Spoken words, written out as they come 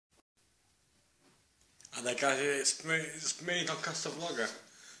Hi there guys, it's me, Doncaster Vlogger.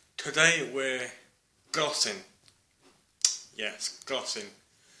 Today we're glossing. Yes, glossing.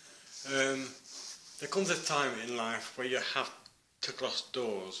 There comes a time in life where you have to gloss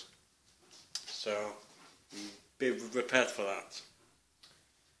doors. So, be prepared for that.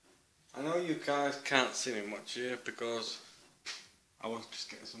 I know you guys can't see me much here because I was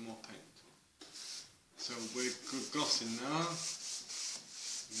just getting some more paint. So we're glossing now.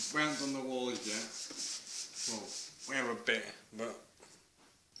 We haven't done the walls yet. Well, we have a bit, but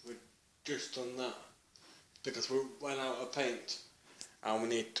we've just done that because we ran out of paint and we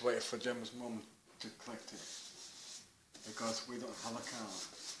need to wait for Gemma's mum to collect it because we don't have a car.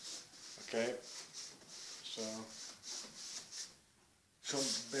 Okay, so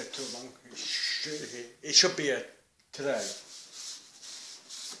shouldn't be too long. It should be here today.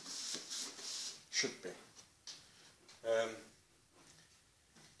 Should be.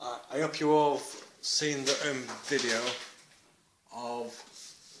 I hope you all have seen the video of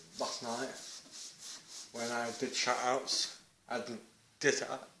last night when I did shout outs. I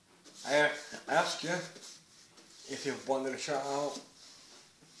asked you if you wanted a shout out.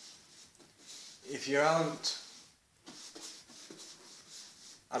 If you haven't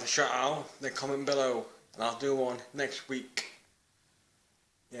had a shout out, then comment below and I'll do one next week.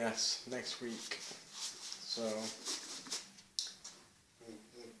 Yes, next week. So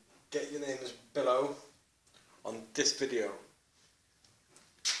get your names below on this video,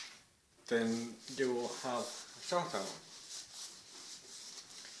 then you will have a shout out.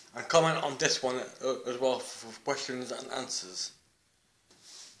 And comment on this one as well for questions and answers.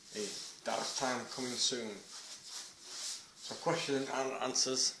 That's time coming soon. So questions and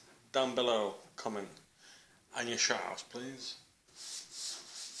answers down below, comment, and your shout outs please.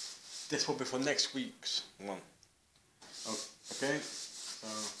 This will be for next week's one. Okay? So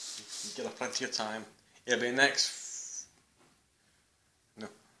you get plenty of time. It'll be next. No.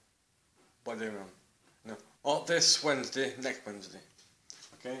 What are you on? No. Oh, this Wednesday, next Wednesday.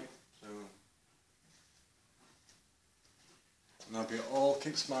 Okay? So. Now be all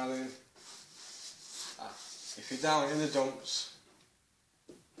keep smiling. If you're down in the dumps,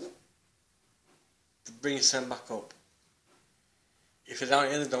 bring your send back up. If you're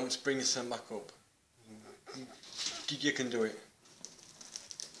down in the dumps, bring your send back up. You can do it.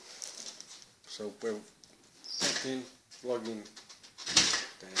 So we're fucking vlogging.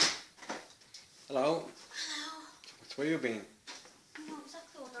 Hello? Hello. Where you been? Not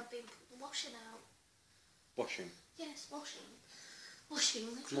exactly what I've been washing out. Washing? Yes, washing. Washing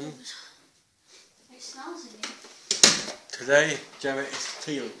the Come on. clothes. It smells in here. Today, Gemma is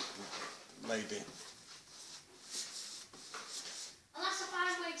tea lady. And that's a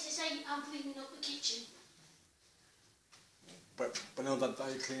fine way to say I'm cleaning up the kitchen. But know that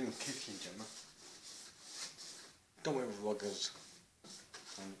you clean the kitchen, Gemma. Don't worry, vloggers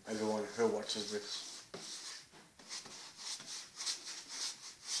and everyone who watches this.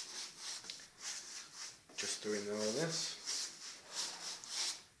 Just doing all this.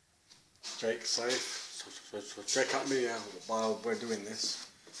 Jake's safe, so Jake can't be here while we're doing this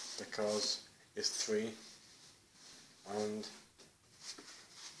because it's 3 and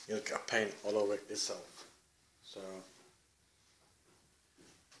he'll get paint all over it himself. So.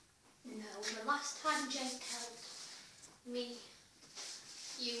 No, the last time Jake helped me,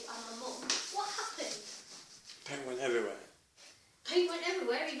 you and my mum, what happened? Paint went everywhere. Paint went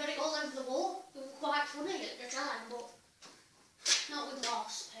everywhere, he got it all over the wall. It was quite funny at the time, but not with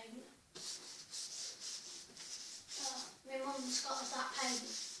lost paint. My mum's got us that paint.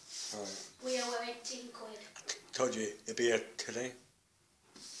 Right. We owe her 18 quid. Told you it'd be here today.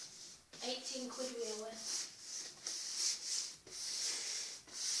 18 quid we owe her.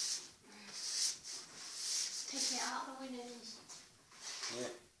 Taking it out of the windows.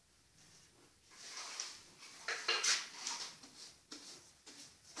 Yeah.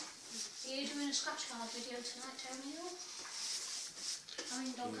 Are you doing a scratch card video tonight, Tony? I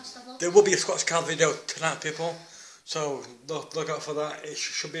mean, Doncaster Vlog. There will be a scratch card video tonight, people. So look out for that. It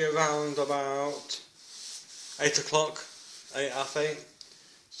should be around about 8 o'clock, 8:30.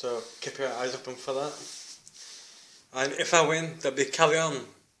 So keep your eyes open for that. And if I win, there'll be carry on.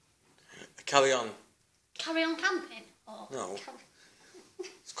 Carry on. Carry on camping? Or No.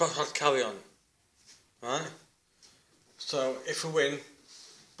 Scratch card carry on. Right? So if we win,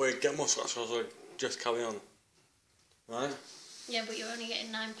 we get more scratch cards, so just carry on. Right? Yeah, but you're only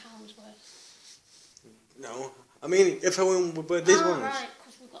getting £9 worth. No. I mean, if I win with these ones. Right,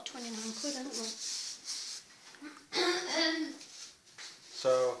 because we've got 29 quid, haven't we?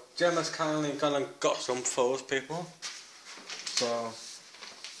 So, Gemma's kindly gone and got some for us, people. So,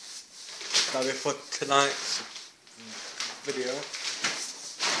 that'll be for tonight's video.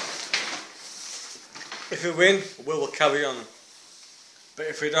 If we win, we will carry on. But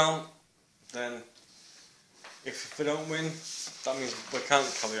if we don't, then if we don't win, that means we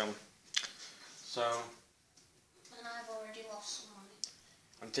can't carry on. So. And I've already lost some money.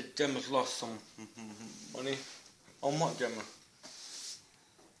 And Gemma's lost some money. On what, Gemma?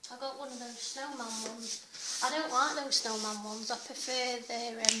 I got one of those snowman ones. I don't like those snowman ones. I prefer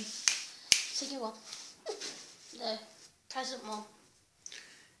the thingy one. The present one.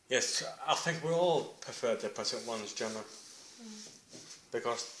 Yes, I think we all prefer the present ones, Gemma.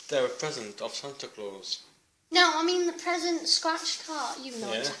 Because they're a present of Santa Claus. No, I mean the present scratch card. You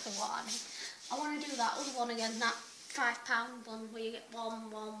know Yeah. exactly what I mean. I want to do that other one again, that £5 one where you get 1,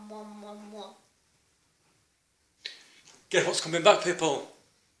 1, 1, 1, 1. Guess what's coming back, people?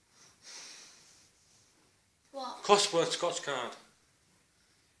 What? Crossword scratch card.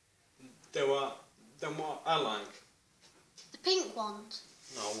 They were what I like. The pink ones?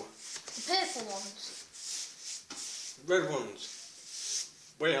 No. The purple ones? Red ones.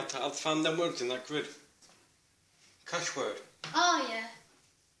 Wait, I've found them words in that grid. Cash word. Oh yeah.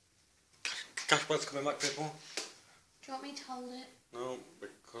 Cash word's coming back, people. Do you want me to hold it? No,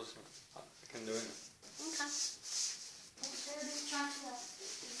 because I can do it. Okay. Try to work.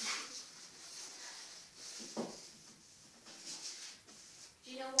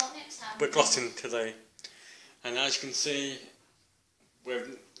 Do you know what next time? We're glossing today, and as you can see,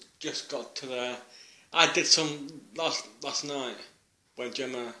 we've just got to there. I did some last night when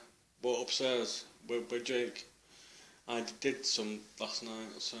Gemma went upstairs with Jake. I did some last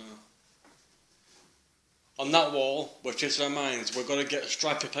night, so on that wall, which is our minds, we're going to get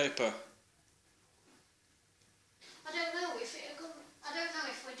stripy paper. I don't know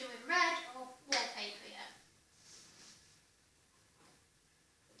if we're doing red or wallpaper yet.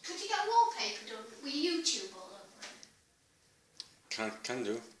 Could you get wallpaper done with YouTube all over it? Can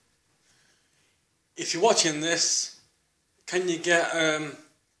do. If you're watching this, can you get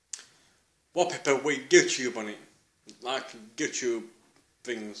wallpaper with YouTube on it? Like YouTube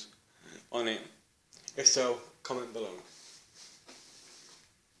things on it? If so, comment below.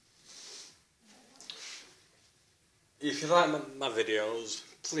 If you like my videos,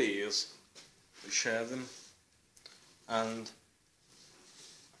 please share them. And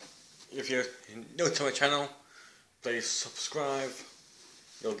if you're new to my channel, please subscribe.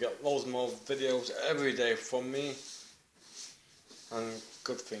 You'll get loads more videos every day from me and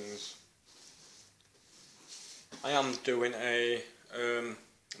good things. I am doing a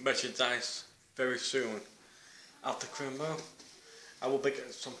merchandise very soon after Crimbo. I will be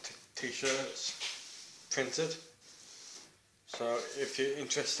getting some t-shirts printed. So if you're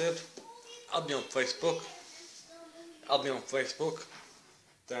interested, add me on Facebook.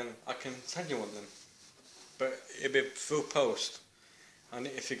 Then I can send you one of them. But it'll be through post. And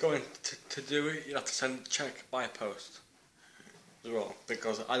if you're going to do it, you have to send a check by post as well,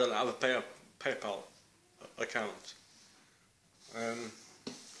 because I don't have a PayPal account.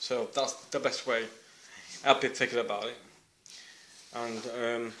 So that's the best way. I'll be thinking about it.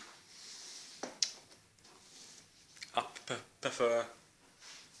 And I prefer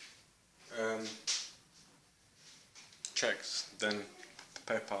checks than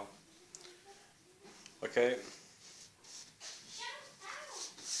PayPal. Okay.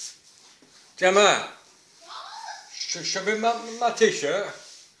 Gemma, show me my t-shirt.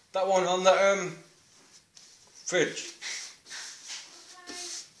 That one on the fridge.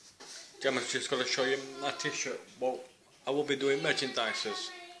 Gemma's just got to show you my t-shirt. Well, I will be doing merchandises.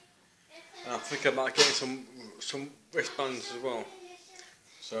 And I'm thinking about getting some wristbands as well.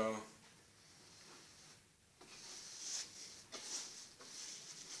 So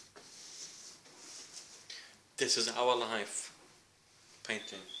this is our life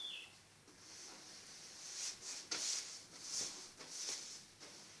painting.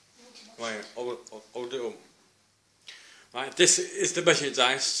 Right, I'll do them. Right, this is the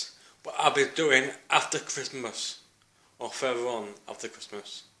merchandise what I'll be doing after Christmas, or further on after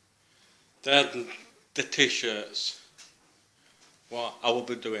Christmas. They're the t-shirts what I will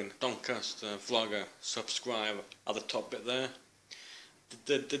be doing. Doncaster vlogger, subscribe at the top bit there.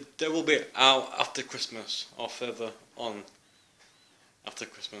 They will be out after Christmas, or further on after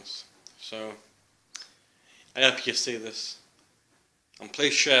Christmas. So I hope you see this. And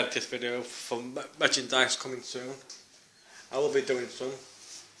please share this video for merchandise coming soon. I will be doing some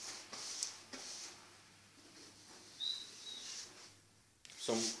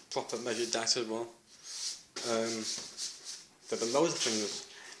proper merchandise as well. There'll be loads of things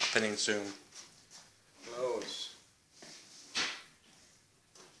happening soon. Loads.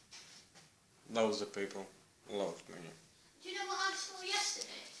 Loads of people. Loads, man. Do you know what I saw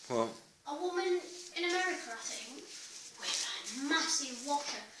yesterday? What? A woman in America, I think, with a massive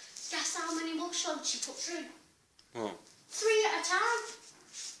washer. Guess how many mugshots she put through? What? 3 at a time.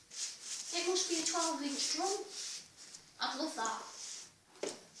 It must be a 12-inch drum. I'd love that.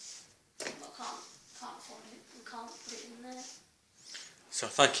 But I can't afford it and can't put it in there. So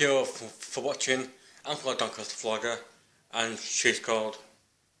thank you all for watching. I'm called Doncaster Vlogger, and she's called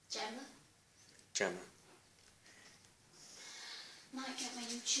Gemma. Might get my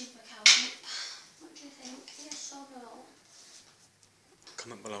YouTube account up. What do you think? Yes or no?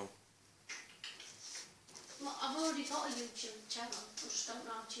 Comment below. Well, I've already got a YouTube channel. I just don't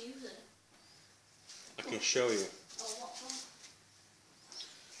know how to use it. I can show you. Oh, what one?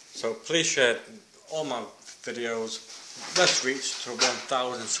 So please share all my videos. Let's reach to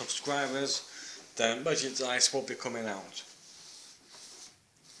 1,000 subscribers. Then merchandise will be coming out.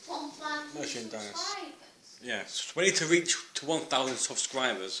 1,000 Merchandise. subscribers? Yes, we need to reach to 1,000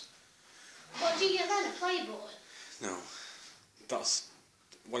 subscribers. What do you get then? A Playboy? No, that's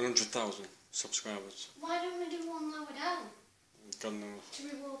 100,000 subscribers. Why don't we do one lower down? God knows. To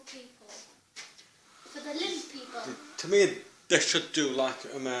reward people. For the little people. To me, they should do like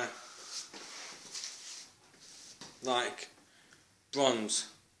bronze.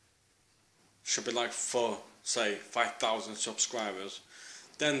 Should be like for, say, 5,000 subscribers.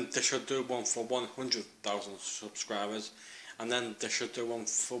 Then they should do one for 100,000 subscribers, and then they should do one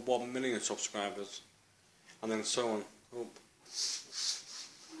for 1 million subscribers, and then so on. Oh.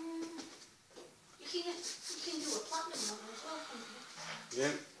 You can do a platinum one as well, can't you?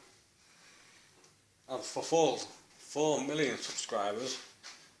 Yeah. And for 4 million subscribers,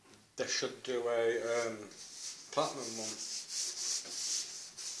 they should do a platinum one.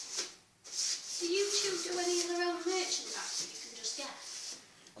 Do YouTube do any of their own merchandise that you can just get?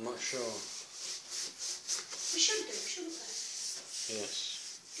 I'm not sure. We should do, shouldn't we?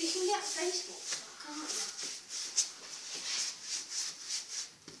 Yes. You can get Facebook, can't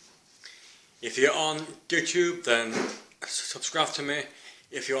you? If you're on YouTube, then subscribe to me.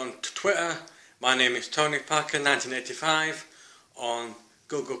 If you're on Twitter, my name is Tony Parker 1985. On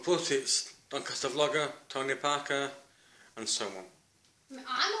Google Plus, it's Doncaster Vlogger, Tony Parker, and so on.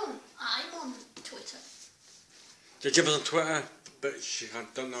 I'm on Twitter. Did you have us on Twitter? But I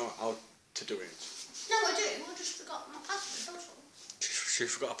don't know how to do it. No, I do. I just forgot my password, that's all. She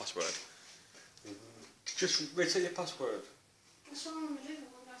forgot her password. Just reset your password. That's what I'm going to do. I'm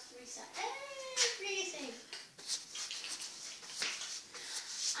going to have to reset everything.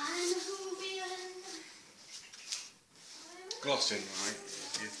 I'm Hoovian. Glossing, right?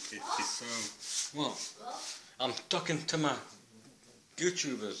 It's what? I'm talking to my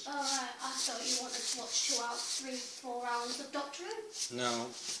YouTubers. Oh, right. I thought you wanted to watch 2 hours, 3, 4 hours of Doctor Who. No.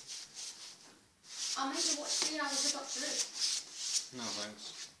 I'll make you watch 3 hours of Doctor Who. No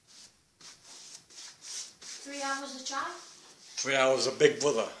thanks. 3 hours of Child. 3 hours of Big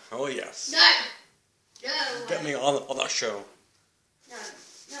Brother. Oh yes. No! No! Get me on that show. No,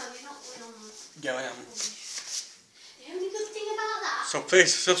 you're not going on that. Yeah, I am. The only good thing about that... So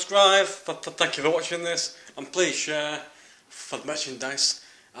please subscribe. Thank you for watching this. And please share for the merchandise.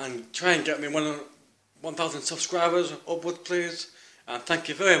 And try and get me 1,000 subscribers upwards, please. And thank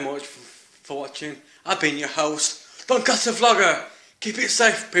you very much for watching. I've been your host, Doncaster Vlogger. Keep it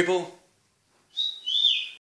safe, people.